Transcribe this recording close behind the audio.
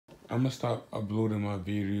I'm gonna stop uploading my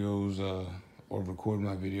videos, or recording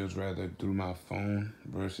my videos rather through my phone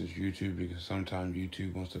versus YouTube because sometimes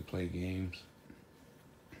YouTube wants to play games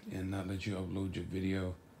and not let you upload your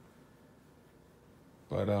video.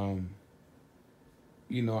 But I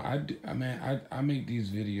mean, I make these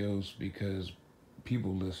videos because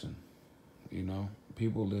people listen. You know,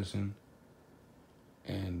 people listen,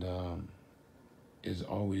 and it's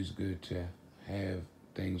always good to have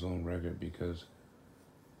things on record because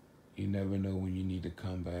you never know when you need to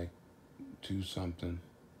come back to something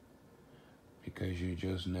because you're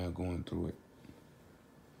just now going through it.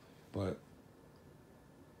 But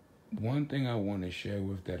one thing I want to share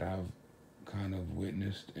with that I've kind of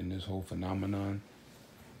witnessed in this whole phenomenon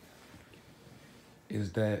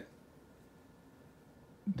is that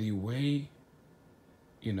the way,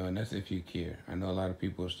 and that's if you care. I know a lot of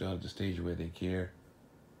people are still at the stage where they care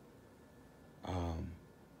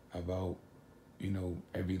about,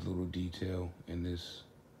 every little detail in this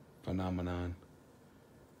phenomenon.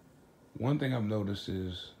 One thing I've noticed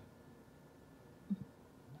is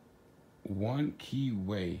one key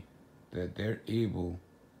way that they're able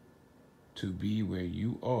to be where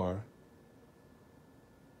you are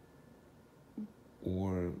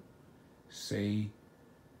or say,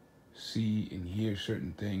 see, and hear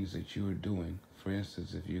certain things that you are doing. For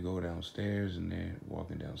instance, if you go downstairs and they're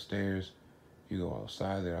walking downstairs, you go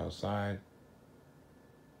outside, they're outside,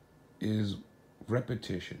 is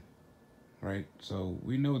repetition, right? So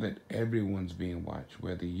we know that everyone's being watched,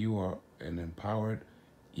 whether you are an empowered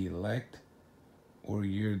elect or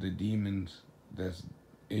you're the demons that's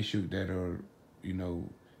issued that are,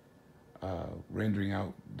 rendering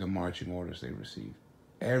out the marching orders they receive.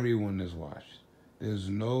 Everyone is watched. There's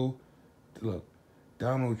no, look,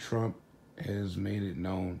 Donald Trump has made it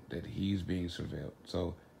known that he's being surveilled.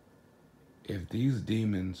 So if these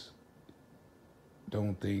demons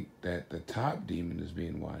don't think that the top demon is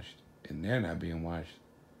being watched and they're not being watched,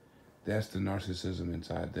 that's the narcissism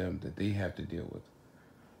inside them that they have to deal with.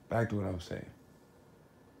 Back to what I'm saying.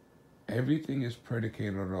 Everything is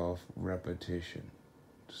predicated off repetition.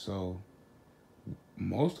 So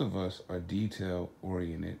most of us are detail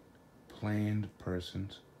oriented, planned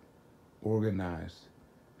persons, organized,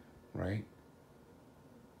 right?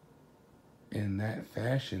 In that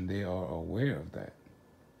fashion, they are aware of that.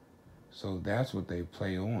 So that's what they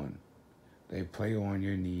play on. They play on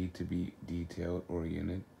your need to be detailed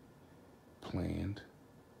oriented, planned,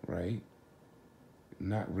 right?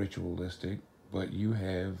 Not ritualistic, but you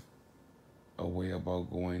have a way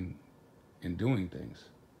about going and doing things,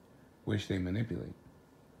 which they manipulate.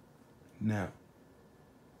 Now,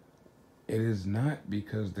 it is not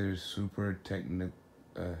because they're super technically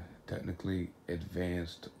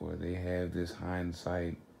advanced or they have this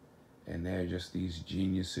hindsight and they're just these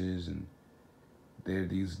geniuses and they're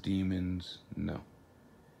these demons. No.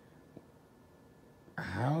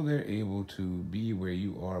 How they're able to be where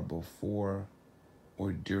you are before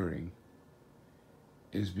or during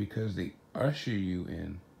is because they usher you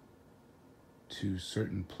in to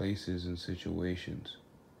certain places and situations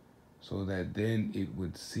so that then it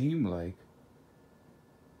would seem like,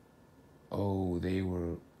 oh, they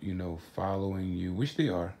were, following you, which they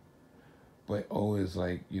are, but oh, it's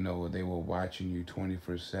like, they were watching you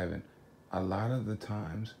 24/7. A lot of the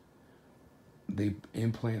times, they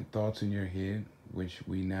implant thoughts in your head, which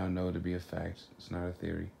we now know to be a fact, it's not a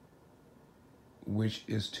theory, which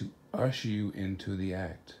is to usher you into the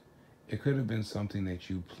act. It could have been something that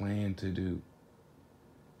you planned to do.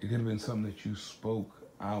 It could have been something that you spoke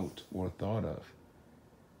out or thought of.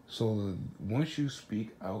 So once you speak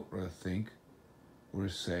out or think or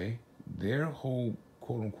say, their whole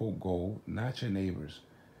quote unquote goal, not your neighbors.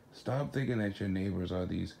 Stop thinking that your neighbors are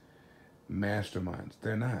these masterminds.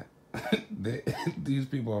 They're not. These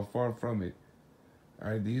people are far from it. All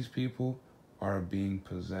right, these people are being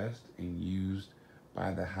possessed and used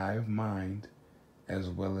by the hive mind as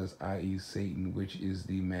well as, i.e., Satan, which is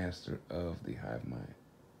the master of the hive mind.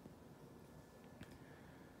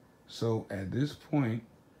 So at this point,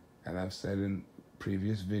 and I've said in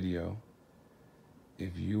previous video,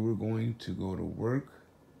 if you were going to go to work,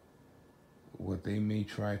 what they may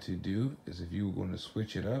try to do is if you were going to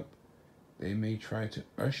switch it up, they may try to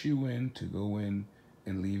usher you in to go in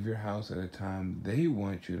and leave your house at a time they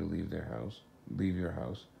want you to leave your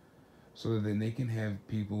house, so that then they can have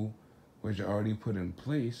people which are already put in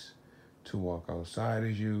place to walk outside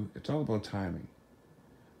as you. It's all about timing,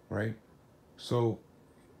 right? So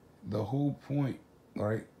the whole point,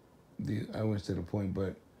 right? I went to the point,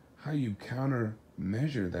 but how you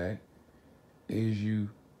countermeasure that is you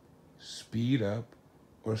speed up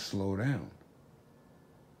or slow down.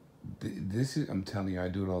 This is, I'm telling you, I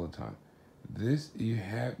do it all the time. This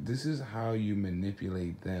is how you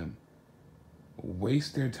manipulate them.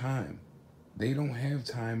 Waste their time. They don't have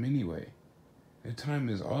time anyway. Their time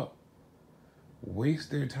is up.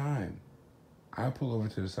 Waste their time. I pull over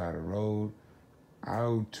to the side of the road.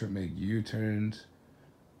 I'll make U-turns.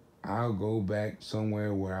 I'll go back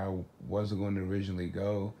somewhere where I wasn't going to originally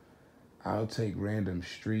go. I'll take random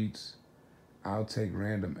streets. I'll take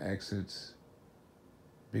random exits.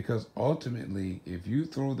 Because ultimately, if you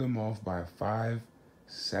throw them off by 5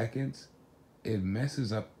 seconds, it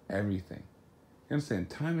messes up everything. You understand?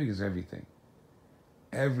 Timing is everything.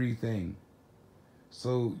 Everything.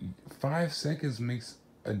 So 5 seconds makes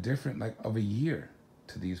a difference like of a year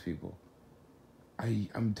to these people.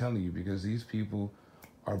 I'm telling you, because these people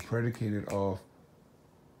are predicated off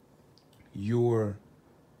your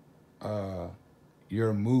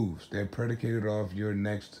moves. They're predicated off your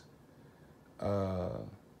next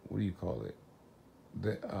what do you call it?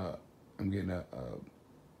 I'm getting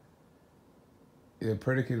they're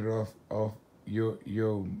predicated off your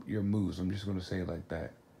moves. I'm just gonna say it like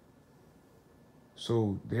that.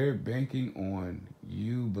 So they're banking on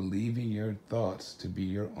you believing your thoughts to be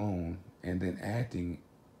your own and then acting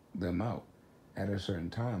them out at a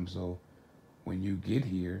certain time. So when you get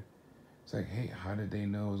here, it's like, hey, how did they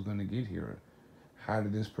know it was going to get here? How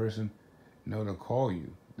did this person know to call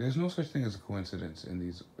you? There's no such thing as a coincidence in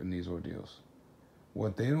these ordeals.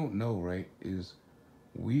 What they don't know, right, is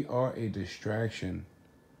we are a distraction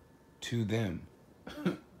to them.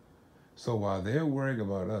 So while they're worrying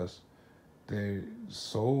about us, their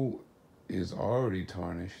soul is already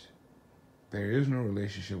tarnished. There is no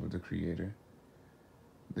relationship with the Creator.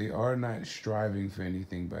 They are not striving for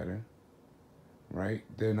anything better, right?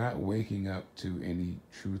 They're not waking up to any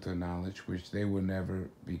truth or knowledge, which they will never,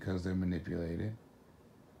 because they're manipulated.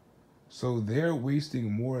 So they're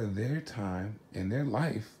wasting more of their time and their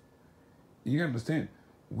life. You gotta understand,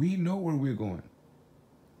 we know where we're going.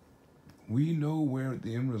 We know where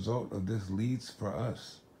the end result of this leads for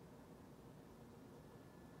us.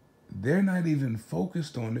 They're not even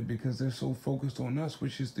focused on it because they're so focused on us,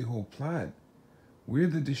 which is the whole plot. We're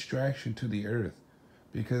the distraction to the earth.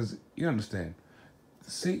 Because, you understand,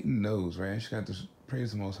 Satan knows, right? I just got to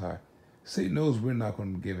praise the Most High. Satan knows we're not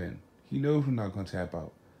going to give in. He knows we're not going to tap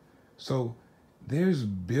out. So there's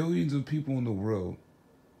billions of people in the world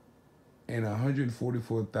and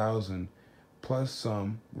 144,000 plus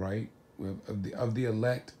some, right, of the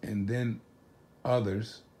elect and then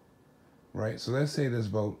others, right? So let's say there's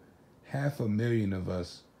about 500,000 of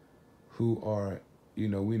us who are, we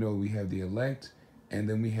know we have the elect, and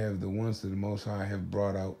then we have the ones that the Most High have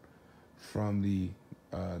brought out from the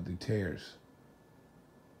tares,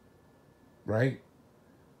 right?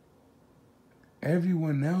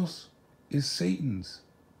 Everyone else is Satan's.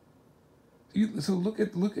 So look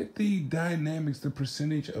at the dynamics, the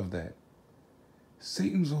percentage of that.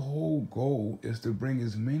 Satan's whole goal is to bring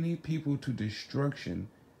as many people to destruction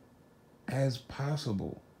as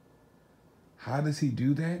possible. How does he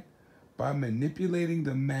do that? By manipulating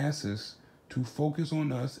the masses to focus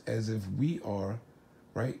on us as if we are,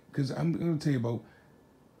 right? Because I'm going to tell you about,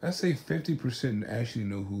 let's say 50% actually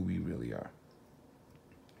know who we really are.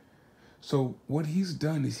 So what he's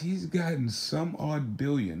done is he's gotten some odd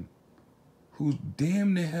billion who's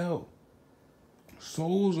damn to hell.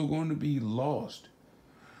 Souls are going to be lost.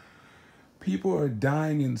 People are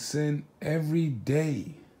dying in sin every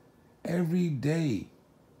day. Every day.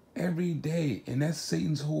 Every day. And that's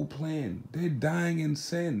Satan's whole plan. They're dying in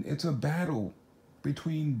sin. It's a battle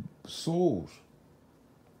between souls.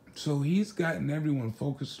 So he's gotten everyone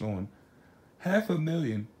focused on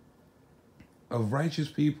 500,000 of righteous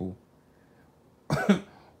people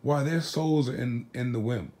while their souls are in the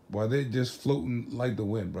wind, while they're just floating like the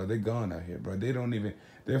wind, bro. They're gone out here, bro.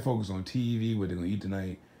 They're focused on TV, what they're going to eat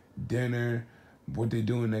tonight, dinner, what they're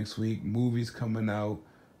doing next week, movies coming out,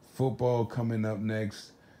 football coming up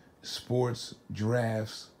next, sports,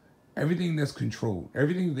 drafts, everything that's controlled,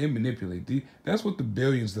 everything they manipulate. That's what the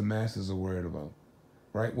billions, the masses are worried about,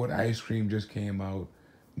 right? What ice cream just came out,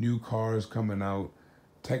 new cars coming out,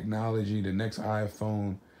 technology, the next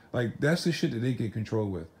iPhone. Like, that's the shit that they get control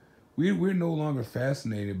with. We're no longer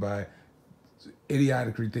fascinated by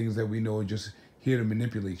idiotic things that we know are just here to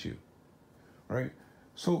manipulate you, right?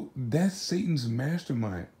 So that's Satan's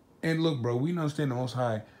mastermind. And look, bro, we understand the Most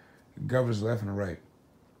High governs left and right.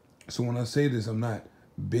 So when I say this, I'm not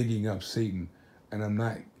bigging up Satan, and I'm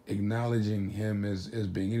not acknowledging him as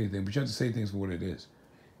being anything, but you have to say things for what it is.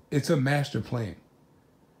 It's a master plan.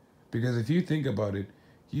 Because if you think about it,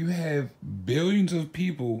 you have billions of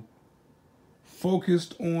people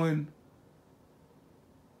focused on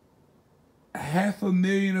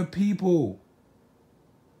 500,000 of people.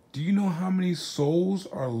 Do you know how many souls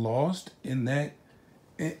are lost in that,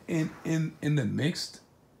 in the mix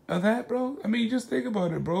of that, bro? I mean, just think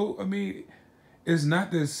about it, bro. I mean, it's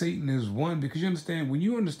not that Satan is one, because you understand, when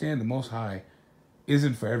you understand the Most High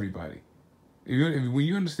isn't for everybody. When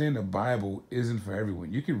you understand the Bible isn't for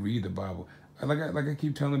everyone, you can read the Bible. Like I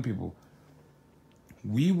keep telling people,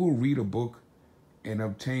 we will read a book and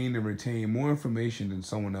obtain and retain more information than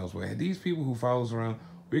someone else will. These people who follow us around,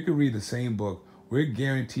 we could read the same book. We're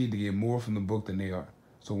guaranteed to get more from the book than they are.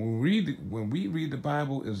 So when we read the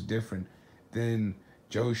Bible, it's different than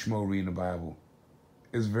Joe Schmo reading the Bible.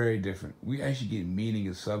 It's very different. We actually get meaning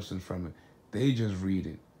and substance from it. They just read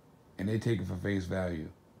it, and they take it for face value,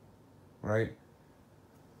 right?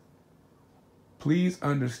 Please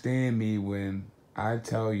understand me when I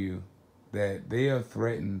tell you that they have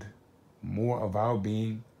threatened more of our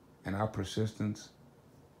being and our persistence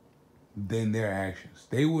than their actions.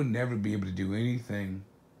 They will never be able to do anything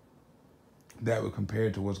that would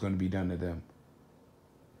compare to what's going to be done to them.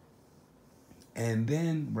 And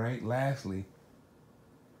then, right, lastly,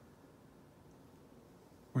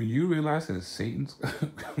 when you realize that Satan's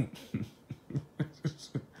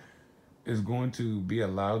is going to be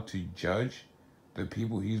allowed to judge the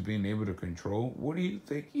people he's being able to control, what do you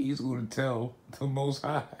think he's going to tell the Most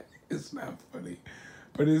High? It's not funny,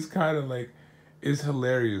 but it's kind of like, it's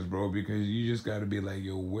hilarious, bro, because you just got to be like,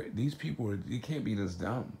 yo, these people, they can't be this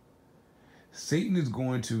dumb. Satan is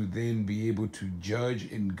going to then be able to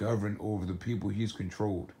judge and govern over the people he's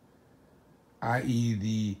controlled, i.e.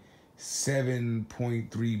 the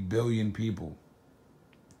 7.3 billion people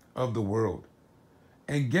of the world.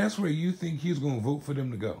 And guess where you think he's going to vote for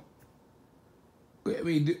them to go? I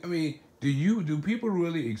mean, do people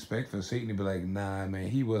really expect for Satan to be like, nah, man,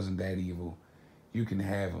 he wasn't that evil, you can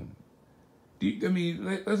have him?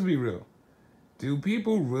 Let's be real. Do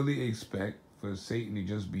people really expect for Satan to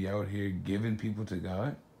just be out here giving people to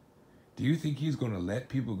God? Do you think he's going to let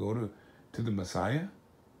people go to the Messiah?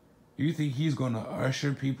 Do you think he's going to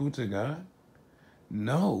usher people to God?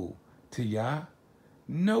 No. To Yah?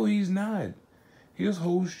 No, he's not. His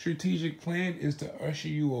whole strategic plan is to usher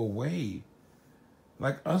you away.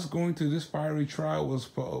 Like us going through this fiery trial was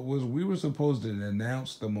we were supposed to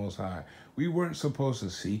denounce the Most High. We weren't supposed to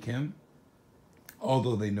seek him,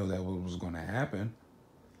 although they know that was going to happen.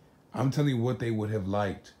 I'm telling you what they would have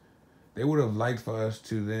liked. They would have liked for us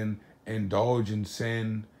to then indulge in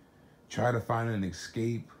sin, try to find an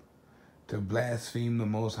escape, to blaspheme the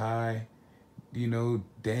Most High,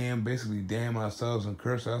 basically damn ourselves and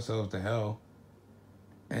curse ourselves to hell.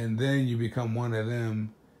 And then you become one of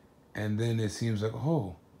them, and then it seems like,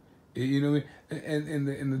 and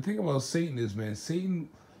the thing about Satan is, man, Satan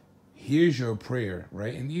hears your prayer,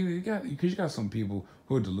 right? And you got some people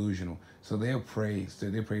who are delusional, so they'll pray. So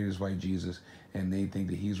they pray to this white Jesus, and they think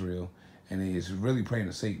that he's real, and he's really praying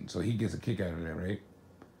to Satan, so he gets a kick out of that, right?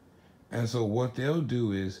 And so what they'll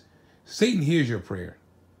do is, Satan hears your prayer.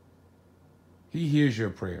 He hears your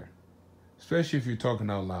prayer, especially if you're talking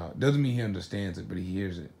out loud. Doesn't mean he understands it, but he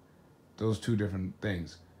hears it. Those two different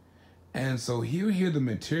things. And so he'll hear the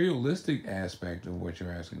materialistic aspect of what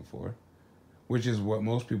you're asking for, which is what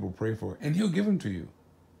most people pray for, and he'll give them to you.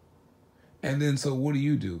 And then so what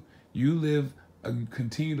do? You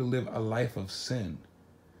continue to live a life of sin,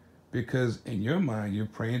 because in your mind you're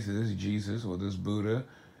praying to this Jesus or this Buddha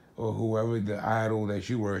or whoever, the idol that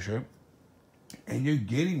you worship, and you're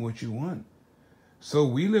getting what you want. So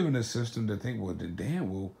we live in a system to think,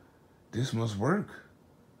 this must work.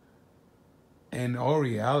 And in all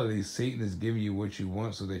reality, Satan is giving you what you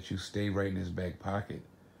want so that you stay right in his back pocket.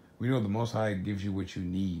 We know the Most High gives you what you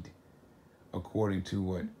need according to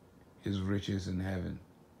what his riches in heaven.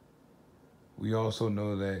 We also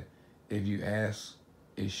know that if you ask,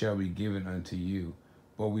 it shall be given unto you.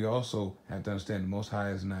 But we also have to understand the Most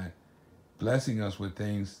High is not blessing us with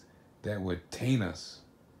things that would taint us,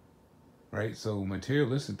 right? So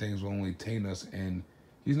materialistic things will only taint us, and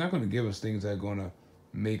he's not going to give us things that are going to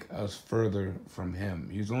make us further from him.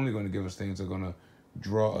 He's only going to give us things that are going to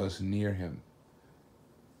draw us near him,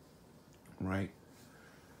 right?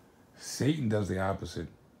 Satan does the opposite.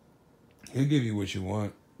 He'll give you what you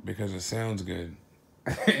want because it sounds good.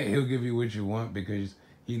 He'll give you what you want because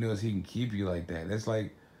he knows he can keep you like that. That's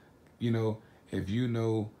like, if your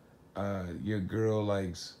girl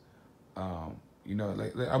likes, I'll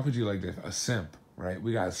put you like this, a simp, right?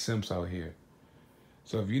 We got simps out here.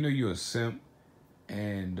 So if you're a simp,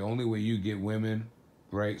 and the only way you get women,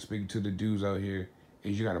 right, speaking to the dudes out here,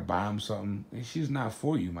 is you got to buy them something. And she's not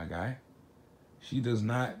for you, my guy. She does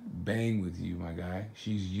not bang with you, my guy.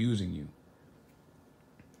 She's using you.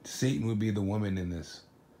 Satan would be the woman in this,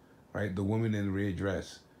 right? The woman in the red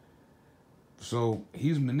dress. So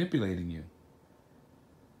he's manipulating you.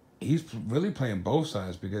 He's really playing both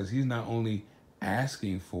sides because he's not only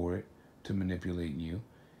asking for it to manipulate you,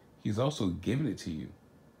 he's also giving it to you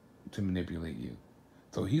to manipulate you.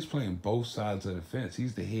 So he's playing both sides of the fence.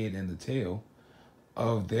 He's the head and the tail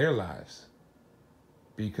of their lives.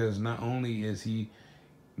 Because not only is he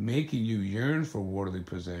making you yearn for worldly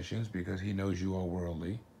possessions because he knows you are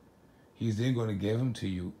worldly, he's then going to give them to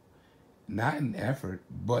you, not in effort,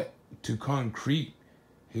 but to concrete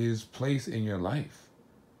his place in your life.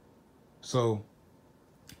 So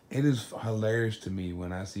it is hilarious to me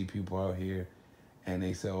when I see people out here and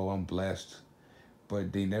they say, oh, I'm blessed,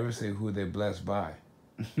 but they never say who they're blessed by.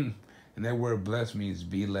 And that word blessed means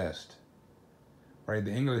be lessed, right?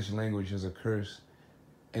 The English language is a curse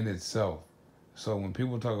in itself. So when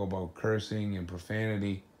people talk about cursing and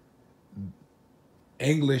profanity,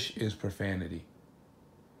 English is profanity.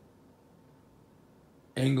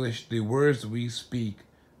 English, the words we speak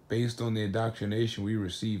based on the indoctrination we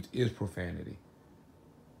received is profanity.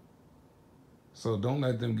 So don't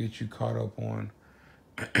let them get you caught up on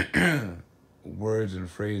words and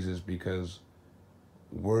phrases, because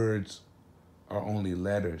words are only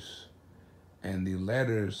letters. And the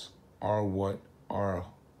letters are what are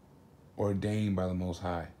ordained by the Most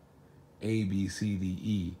High. A, B, C, D,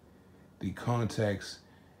 E. The context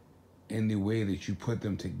and the way that you put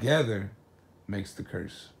them together makes the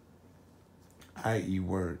curse, i.e.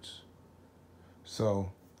 words.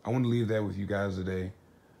 So I want to leave that with you guys today.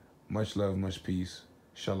 Much love, much peace.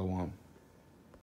 Shalom.